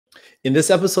In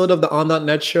this episode of the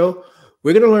On.net show,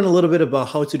 we're going to learn a little bit about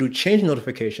how to do change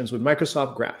notifications with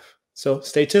Microsoft Graph. So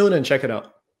stay tuned and check it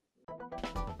out.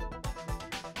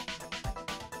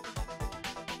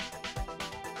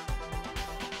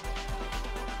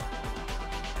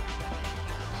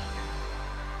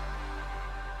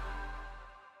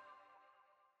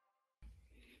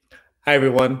 Hi,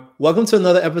 everyone. Welcome to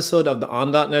another episode of the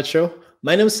On.net show.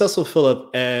 My name is Cecil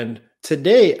Phillip, and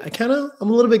today I'm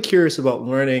a little bit curious about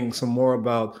learning some more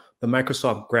about the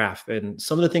Microsoft Graph and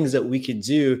some of the things that we could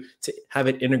do to have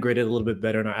it integrated a little bit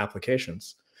better in our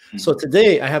applications. So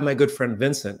today I have my good friend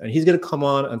Vincent, and he's going to come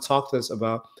on and talk to us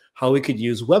about how we could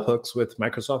use webhooks with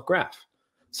Microsoft Graph.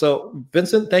 So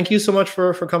Vincent, thank you so much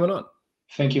for coming on.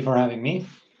 Thank you for having me.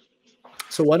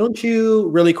 So why don't you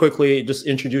really quickly just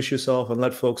introduce yourself and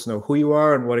let folks know who you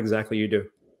are and what exactly you do?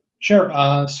 Sure.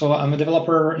 So I'm a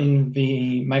developer in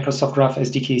the Microsoft Graph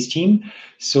SDKs team.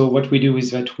 So what we do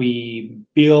is that we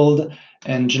build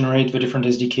and generate the different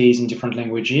SDKs in different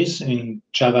languages in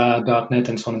Java, .NET,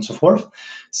 and so on and so forth.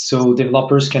 So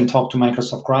developers can talk to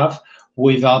Microsoft Graph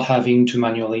without having to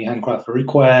manually handcraft a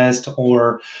request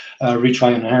or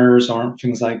retry on errors or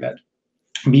things like that.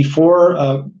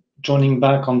 Before joining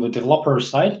back on the developer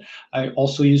side, I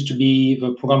also used to be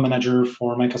the program manager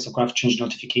for Microsoft Graph change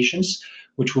notifications,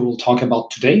 which we will talk about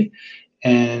today.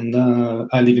 And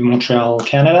I live in Montreal,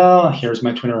 Canada. Here's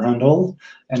my Twitter handle,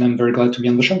 and I'm very glad to be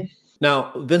on the show.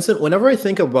 Now, Vincent, whenever I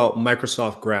think about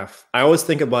Microsoft Graph, I always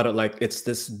think about it like it's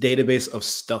this database of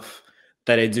stuff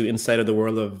that I do inside of the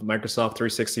world of Microsoft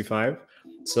 365.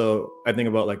 So I think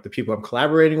about like the people I'm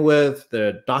collaborating with,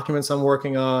 the documents I'm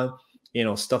working on,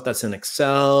 stuff that's in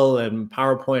Excel and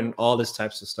PowerPoint and all this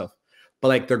types of stuff. But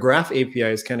like the Graph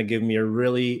APIs kind of give me a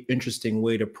really interesting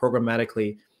way to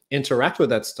programmatically interact with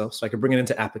that stuff. So I could bring it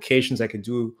into applications. I could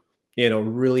do,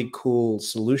 really cool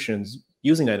solutions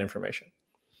using that information.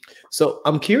 So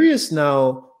I'm curious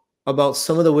now about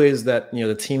some of the ways that,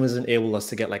 the team has enabled us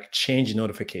to get like change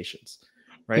notifications,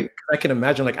 right? I can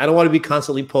imagine like, I don't want to be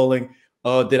constantly polling,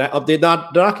 oh, did I update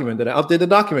that document? Did I update the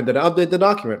document? Did I update the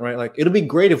document, right? Like, it'll be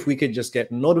great if we could just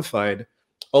get notified,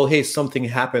 oh, hey, something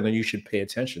happened and you should pay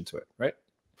attention to it, right?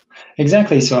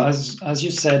 Exactly. So as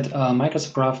you said,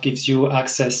 Microsoft Graph gives you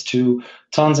access to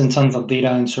tons and tons of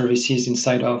data and services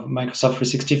inside of Microsoft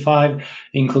 365,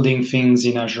 including things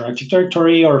in Azure Active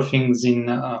Directory or things in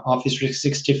Office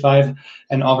 365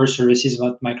 and other services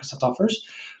that Microsoft offers.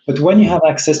 But when you have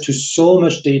access to so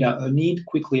much data, a need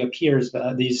quickly appears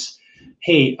that is,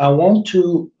 hey, I want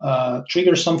to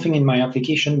trigger something in my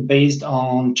application based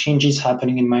on changes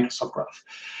happening in Microsoft Graph.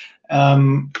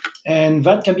 And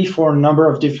that can be for a number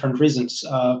of different reasons.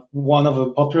 One of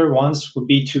the popular ones would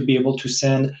be to be able to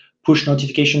send push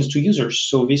notifications to users.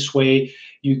 So this way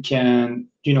you can,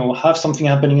 have something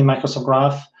happening in Microsoft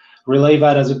Graph, relay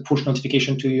that as a push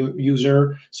notification to your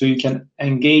user, so you can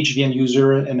engage the end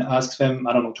user and ask them,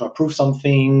 I don't know, to approve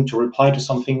something, to reply to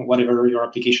something, whatever your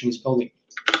application is building.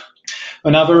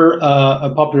 Another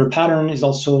a popular pattern is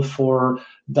also for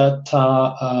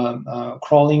data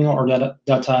crawling or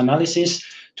data analysis,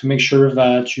 to make sure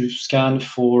that you scan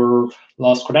for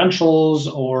lost credentials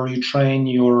or you train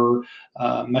your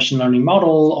machine learning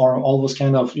model or all those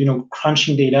kind of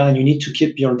crunching data, and you need to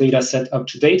keep your data set up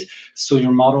to date so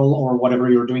your model or whatever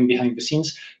you're doing behind the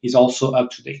scenes is also up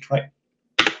to date, right?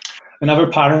 Another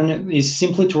pattern is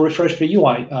simply to refresh the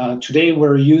UI. Today,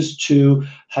 we're used to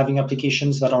having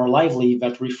applications that are lively,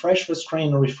 that refresh the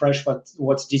screen or refresh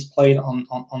what's displayed on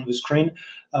the screen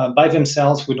by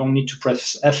themselves. We don't need to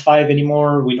press F5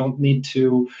 anymore. We don't need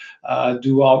to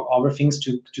do other things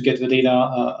to get the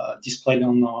data displayed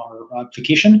on our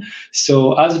application.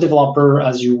 So as a developer,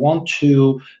 as you want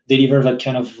to deliver that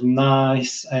kind of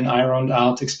nice and ironed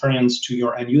out experience to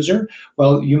your end user,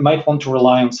 well, you might want to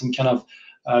rely on some kind of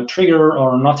trigger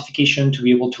or notification to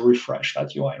be able to refresh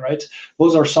that UI, right?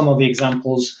 Those are some of the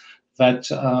examples that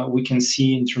we can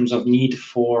see in terms of need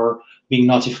for being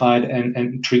notified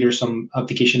and trigger some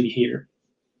application behavior.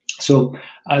 So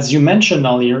as you mentioned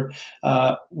earlier,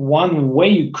 one way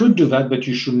you could do that, but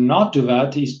you should not do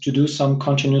that, is to do some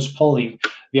continuous polling.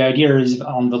 The idea is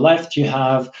on the left, you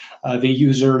have the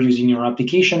user using your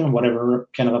application, whatever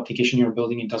kind of application you're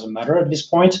building, it doesn't matter at this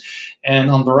point. And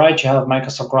on the right, you have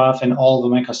Microsoft Graph and all the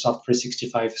Microsoft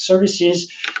 365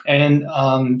 services, and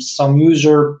some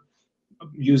user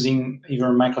using either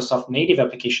Microsoft native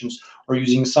applications or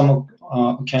using some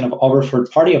kind of other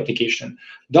third-party application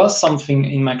does something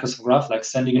in Microsoft Graph, like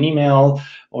sending an email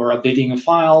or updating a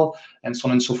file, and so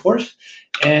on and so forth.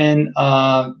 And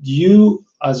you,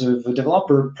 as a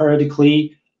developer,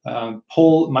 periodically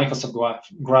poll Microsoft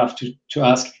Graph to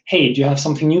ask, hey, do you have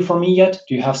something new for me yet?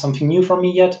 Do you have something new for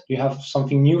me yet? Do you have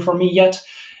something new for me yet?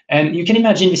 And you can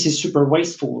imagine this is super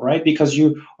wasteful, right? Because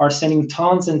you are sending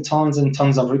tons and tons and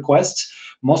tons of requests,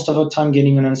 most of the time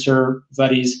getting an answer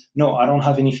that is, no, I don't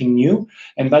have anything new.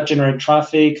 And that generates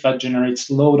traffic, that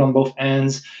generates load on both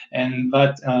ends, and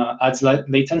that adds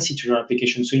latency to your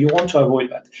application. So you want to avoid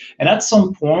that. And at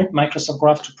some point, Microsoft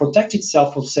Graph, to protect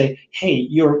itself, will say, hey,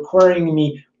 you're querying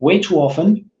me way too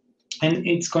often, and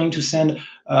it's going to send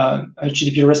a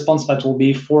HTTP response that will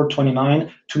be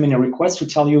 429, too many requests, to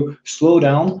tell you, slow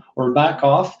down or back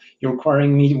off. You're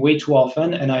querying me way too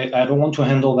often, and I don't want to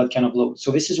handle that kind of load. So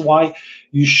this is why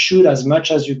you should, as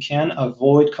much as you can,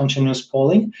 avoid continuous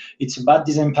polling. It's a bad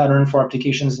design pattern for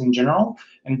applications in general,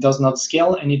 and does not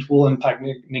scale, and it will impact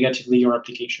negatively your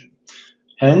application.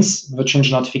 Hence, the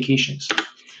change notifications.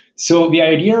 So the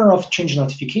idea of change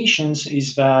notifications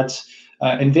is that,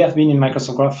 and they have been in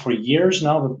Microsoft Graph for years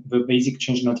now, the basic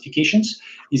change notifications,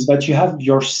 is that you have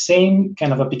your same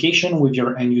kind of application with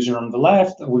your end user on the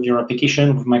left, with your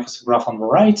application with Microsoft Graph on the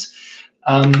right.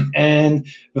 And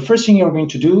the first thing you're going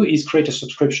to do is create a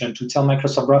subscription to tell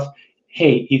Microsoft Graph,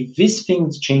 hey, if this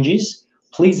thing changes,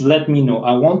 please let me know.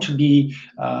 I want to be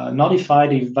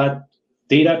notified if that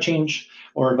data change,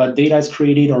 or that data is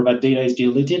created, or that data is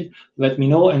deleted. Let me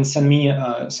know and send me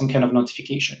some kind of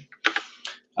notification.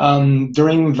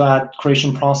 During that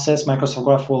creation process, Microsoft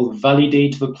Graph will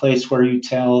validate the place where you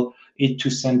tell it to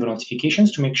send the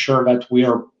notifications to make sure that we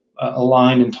are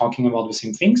aligned and talking about the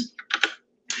same things.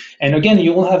 And again,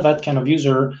 you will have that kind of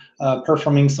user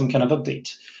performing some kind of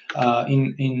update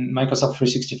in Microsoft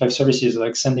 365 services,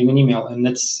 like sending an email. And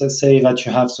let's say that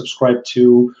you have subscribed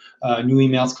to new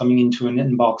emails coming into an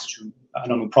inbox to, I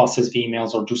don't know, process the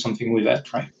emails or do something with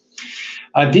that, right?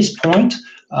 At this point,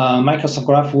 Microsoft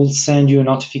Graph will send you a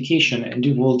notification, and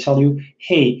it will tell you,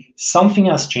 hey, something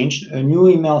has changed. A new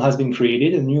email has been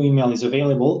created. A new email is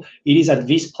available. It is at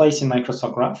this place in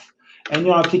Microsoft Graph. And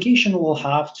your application will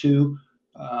have to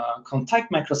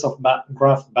contact Microsoft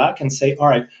Graph back and say, all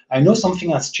right, I know something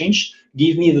has changed.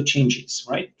 Give me the changes,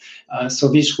 right? So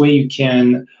this way you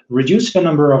can reduce the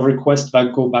number of requests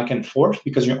that go back and forth,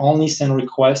 because you only send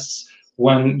requests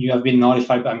when you have been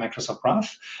notified by Microsoft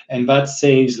Graph, and that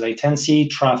saves latency,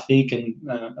 traffic, and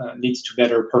leads to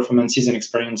better performances and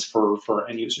experience for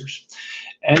end users.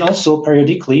 And also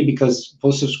periodically, because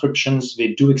those subscriptions,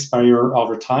 they do expire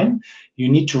over time, you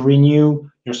need to renew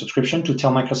your subscription to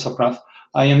tell Microsoft Graph,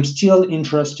 I am still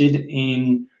interested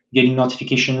in getting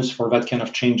notifications for that kind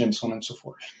of change, and so on and so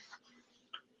forth.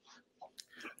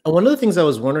 And one of the things I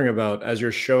was wondering about as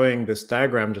you're showing this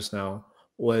diagram just now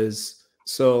was,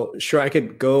 so sure, I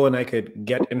could go and I could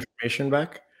get information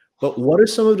back, but what are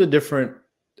some of the different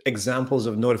examples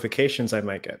of notifications I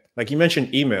might get? Like you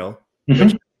mentioned email, which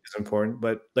is important,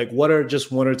 but like what are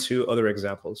just one or two other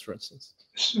examples, for instance?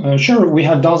 Sure, we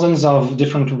have dozens of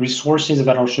different resources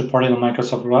that are supported on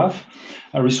Microsoft Graph.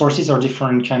 Resources are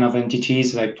different kind of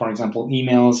entities, like, for example,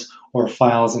 emails or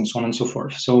files and so on and so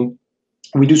forth. So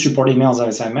we do support emails,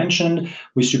 as I mentioned.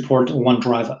 We support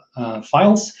OneDrive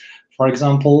files. For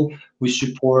example, we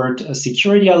support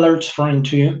security alerts for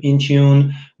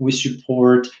Intune. We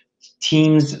support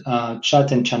Teams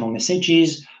chat and channel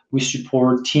messages. We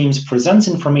support Teams presence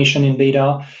information in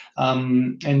beta,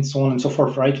 and so on and so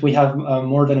forth, right? We have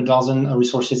more than a dozen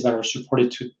resources that are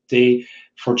supported today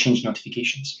for change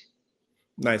notifications.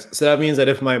 Nice. So that means that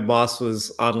if my boss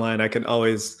was online, I could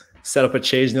always set up a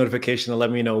change notification to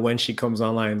let me know when she comes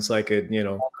online, so I could, you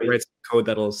know, write some code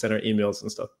that'll send her emails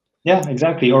and stuff. Yeah,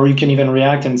 exactly. Or you can even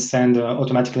react and send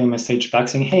automatically a message back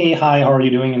saying, hey, hi, how are you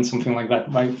doing? And something like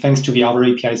that, right? Thanks to the other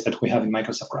APIs that we have in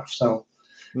Microsoft Graph. So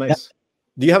nice. Yeah.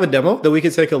 Do you have a demo that we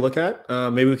could take a look at?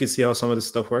 Maybe we could see how some of this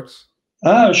stuff works.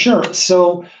 Sure.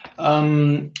 So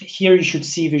here you should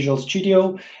see Visual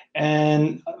Studio,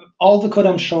 and all the code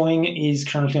I'm showing is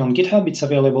currently on GitHub. It's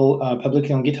available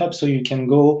publicly on GitHub, so you can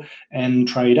go and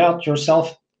try it out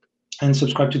yourself and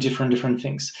subscribe to different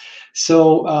things.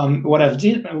 So what I've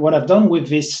done with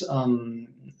this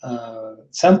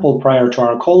sample prior to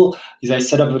our call is I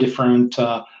set up a different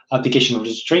application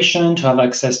registration to have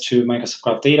access to Microsoft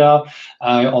Graph data.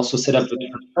 I also set up a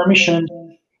different permission.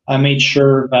 I made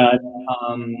sure that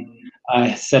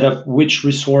I set up which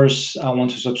resource I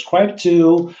want to subscribe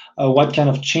to, what kind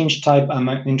of change type I'm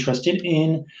interested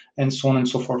in, and so on and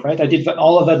so forth. Right? I did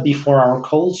all of that before our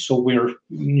call, so we're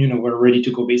ready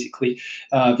to go. Basically,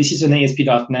 this is an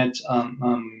ASP.NET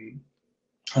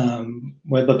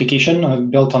web application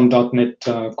built on .NET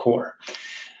Core.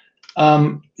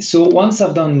 So once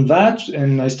I've done that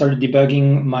and I started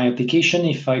debugging my application,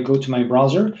 if I go to my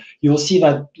browser, you'll see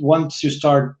that once you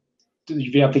start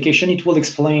the application, it will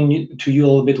explain to you a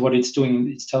little bit what it's doing.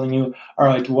 It's telling you, all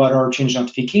right, what are change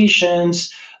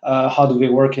notifications? How do they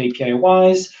work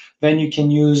API-wise? Then you can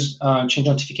use change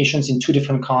notifications in two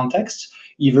different contexts,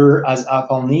 either as app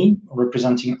only,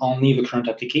 representing only the current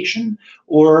application,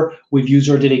 or with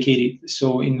user dedicated.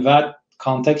 So in that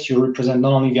context, you represent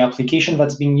not only the application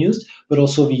that's being used, but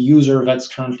also the user that's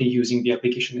currently using the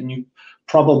application. And you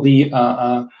probably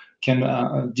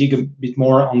can dig a bit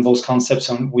more on those concepts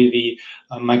with the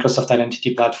Microsoft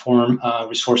Identity Platform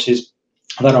resources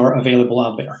that are available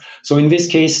out there. So in this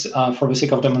case, for the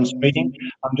sake of demonstrating,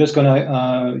 I'm just going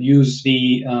to use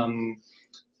the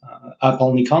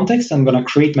app-only context. I'm going to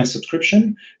create my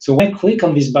subscription. So when I click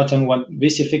on this button, what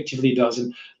this effectively does,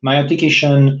 my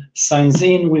application signs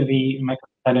in with the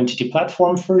Microsoft Identity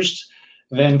Platform first,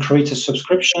 then creates a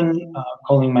subscription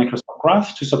calling Microsoft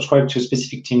Graph to subscribe to a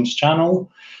specific Teams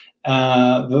channel.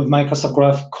 The Microsoft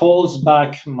Graph calls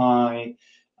back my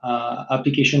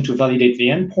application to validate the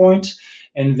endpoint,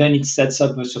 and then it sets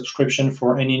up a subscription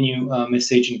for any new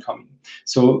message incoming.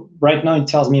 So right now it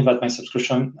tells me that my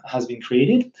subscription has been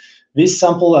created. This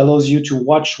sample allows you to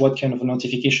watch what kind of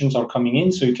notifications are coming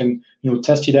in, so you can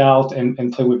test it out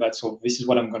and play with that. So this is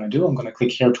what I'm going to do. I'm going to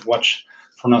click here to watch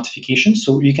for notifications.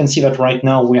 So you can see that right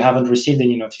now we haven't received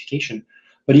any notification.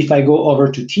 But if I go over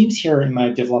to Teams here in my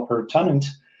developer tenant,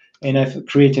 and I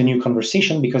create a new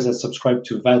conversation because I subscribe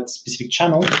to that specific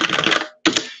channel,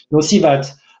 you'll see that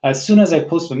as soon as I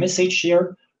post the message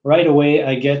here, right away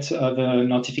I get the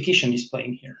notification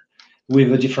displaying here with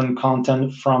the different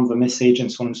content from the message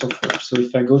and so on and so forth. So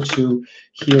if I go to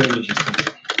here,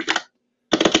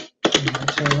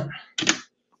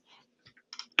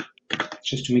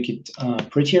 just to make it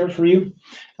prettier for you,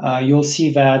 you'll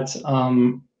see that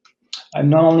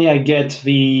not only I get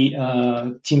the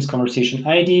Teams conversation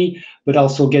ID, but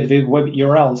also get the web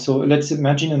URL. So let's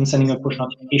imagine I'm sending a push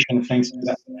notification thanks to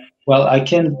that. Well, I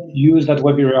can use that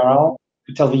web URL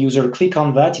to tell the user, click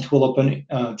on that, it will open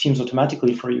Teams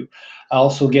automatically for you. I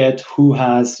also get who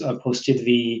has posted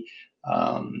the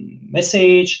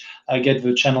message, I get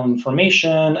the channel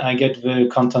information, I get the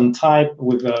content type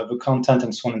with the content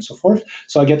and so on and so forth.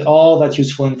 So I get all that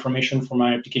useful information for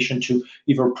my application to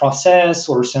either process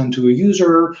or send to a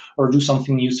user or do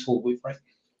something useful with, right?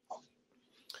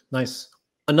 Nice.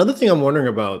 Another thing I'm wondering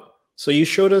about, so you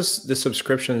showed us the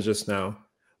subscriptions just now.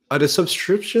 Are the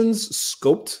subscriptions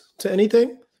scoped to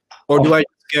anything? Or do I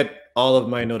get all of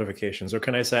my notifications? Or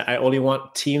can I say I only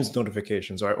want Teams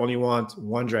notifications, or I only want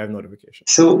OneDrive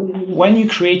notifications? So when you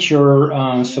create your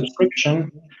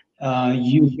subscription,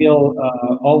 you will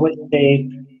always say,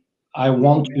 I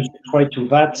want to subscribe to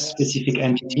that specific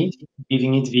entity,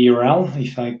 giving it the URL.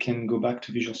 If I can go back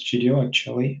to Visual Studio,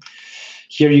 actually.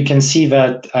 Here you can see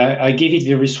that I gave it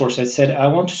the resource. I said, I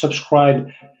want to subscribe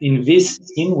in this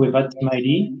team with that team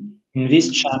ID, in this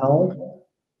channel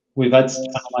with that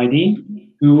channel ID,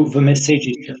 to the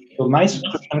messages here. So my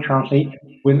subscription currently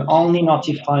will only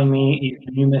notify me if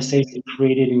a new message is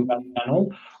created in that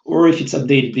channel, or if it's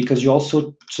updated, because you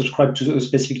also subscribe to a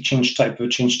specific change type. A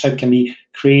change type can be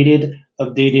created,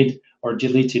 updated, or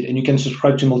deleted, and you can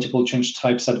subscribe to multiple change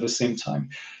types at the same time.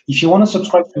 If you want to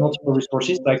subscribe to multiple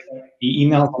resources, like the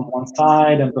emails on one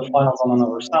side and the files on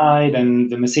another side and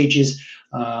the messages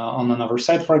on another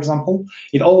side, for example,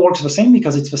 it all works the same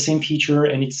because it's the same feature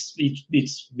and it's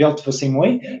built the same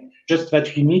way. Just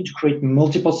that you need to create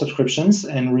multiple subscriptions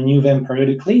and renew them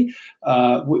periodically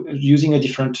using a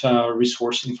different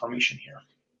resource information here.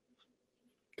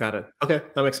 Got it. Okay,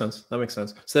 that makes sense. That makes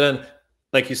sense. So then,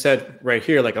 like you said right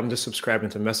here, like I'm just subscribing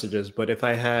to messages, but if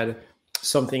I had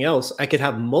something else, I could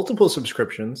have multiple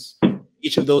subscriptions,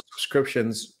 each of those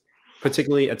subscriptions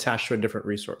particularly attached to a different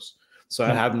resource. So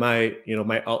I have my,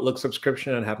 my Outlook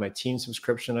subscription, I have my Teams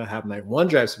subscription, I have my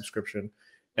OneDrive subscription,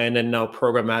 and then now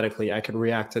programmatically I can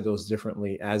react to those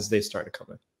differently as they start to come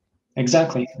in.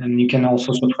 Exactly, and you can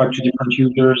also subscribe to different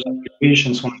users,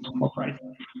 applications, so on and so forth, right?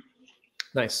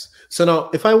 Nice. So now,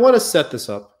 if I want to set this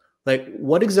up, like,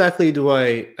 what exactly do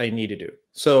I need to do?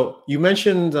 So you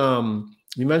mentioned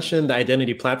the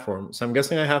identity platform. So I'm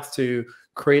guessing I have to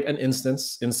create an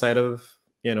instance inside of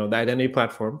the identity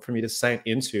platform for me to sign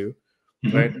into.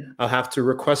 Right? I'll have to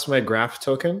request my graph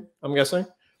token, I'm guessing.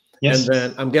 Yes. And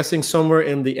then I'm guessing somewhere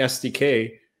in the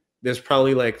SDK, there's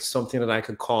probably like something that I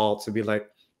could call to be like,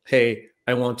 hey,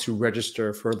 I want to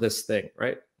register for this thing,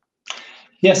 right?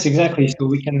 Yes, exactly. So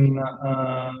we can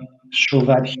show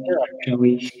that here,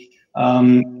 actually.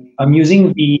 I'm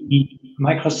using the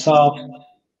Microsoft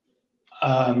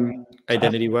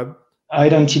Identity Web.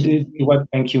 Identity Web,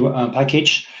 thank you,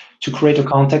 package to create a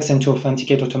context and to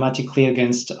authenticate automatically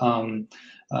against the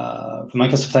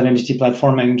Microsoft Identity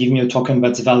Platform and give me a token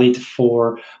that's valid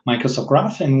for Microsoft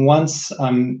Graph. And once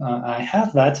I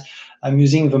have that, I'm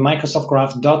using the Microsoft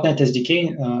Graph .NET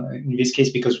SDK in this case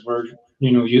because we're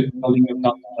building a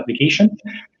 .NET application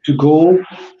to go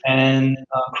and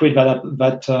create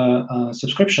that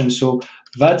subscription. So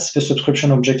that's the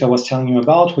subscription object I was telling you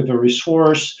about with the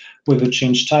resource, with the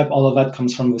change type. All of that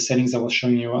comes from the settings I was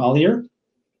showing you earlier,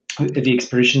 the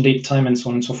expiration date, time, and so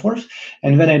on and so forth.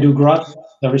 And then I do graph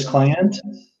service client,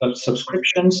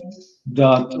 subscriptions,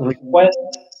 request,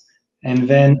 and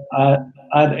then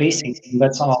add async. And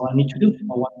that's all I need to do.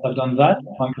 Once I've done that,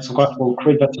 Microsoft Graph will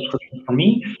create that subscription for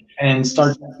me and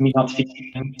start sending me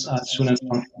notifications as soon as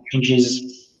something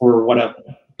changes or whatever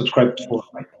subscribed for.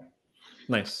 Right?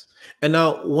 Nice. And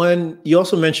now, when you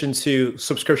also mentioned too,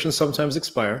 subscriptions sometimes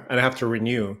expire and I have to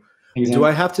renew. Exactly. Do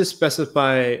I have to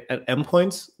specify at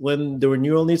endpoints when the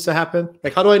renewal needs to happen?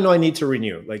 Like, how do I know I need to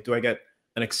renew? Like, do I get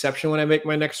an exception when I make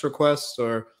my next request,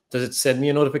 or does it send me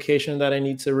a notification that I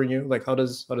need to renew? Like, how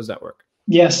does that work?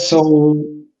 Yes, so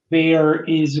there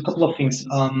is a couple of things.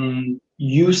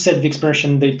 You set the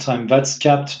expiration date time. That's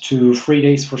capped to 3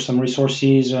 days for some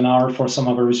resources, an hour for some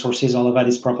other resources. All of that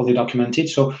is properly documented.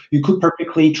 So you could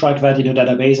perfectly track that in a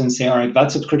database and say, all right,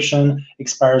 that subscription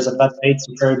expires at that date,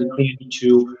 so periodically I need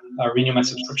to renew my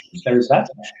subscription. There is that.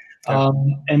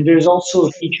 Okay. And there's also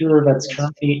a feature that's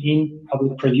currently in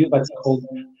public preview that's called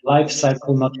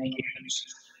lifecycle notifications.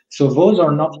 So those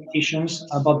are notifications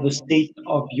about the state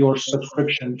of your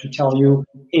subscription to tell you,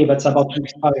 hey, that's about to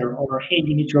expire, or hey,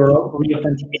 you need to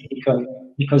re-authenticate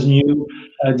because new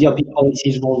DLP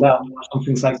policies rolled out, or some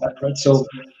things like that, right? So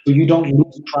you don't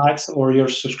lose tracks or your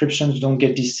subscriptions don't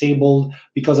get disabled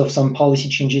because of some policy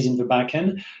changes in the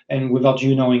backend and without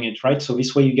you knowing it, right? So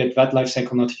this way you get that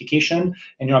lifecycle notification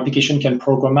and your application can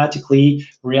programmatically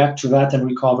react to that and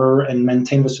recover and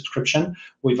maintain the subscription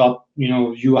without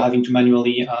you having to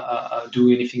manually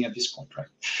do anything at this point, right?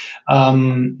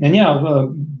 And yeah,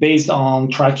 based on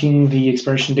tracking the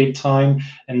expiration date time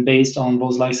and based on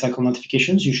those lifecycle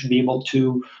notifications, you should be able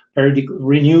to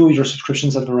renew your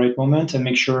subscriptions at the right moment and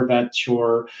make sure that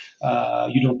you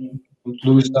don't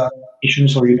lose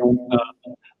applications or you don't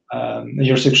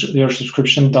your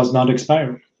subscription does not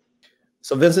expire.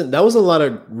 So Vincent, that was a lot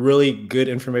of really good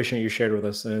information you shared with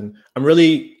us, and I'm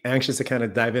really anxious to kind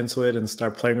of dive into it and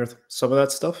start playing with some of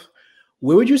that stuff.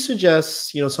 Where would you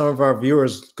suggest some of our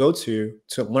viewers go to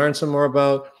learn some more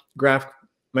about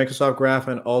Microsoft Graph,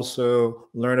 and also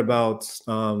learn about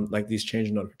like these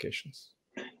change notifications?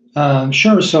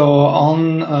 Sure. So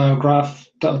on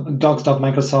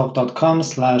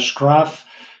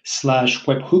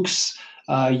docs.microsoft.com/graph/webhooks,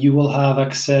 you will have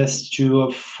access to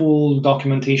a full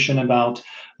documentation about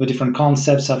the different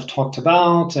concepts I've talked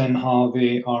about and how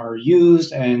they are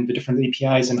used and the different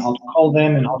APIs and how to call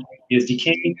them and how to use the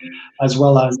SDK, as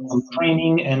well as some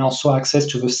training and also access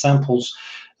to the samples.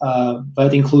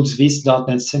 That includes this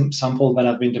 .NET sample that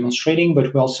I've been demonstrating,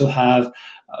 but we also have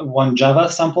one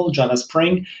Java sample, Java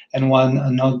Spring, and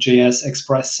one Node.js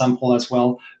Express sample as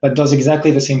well, that does exactly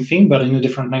the same thing, but in a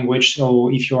different language. So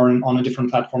if you're on a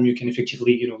different platform, you can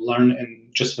effectively learn in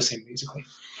just the same, basically.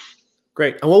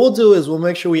 Great. And what we'll do is we'll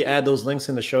make sure we add those links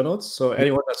in the show notes. So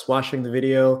anyone that's watching the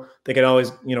video, they can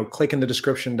always click in the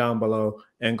description down below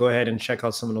and go ahead and check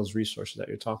out some of those resources that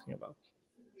you're talking about.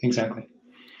 Exactly.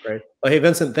 Great. Well, hey,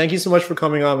 Vincent, thank you so much for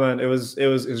coming on, man. It was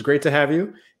great to have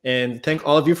you. And thank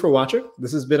all of you for watching.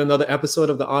 This has been another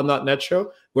episode of the On.NET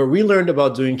Show, where we learned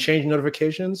about doing change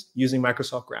notifications using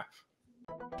Microsoft Graph.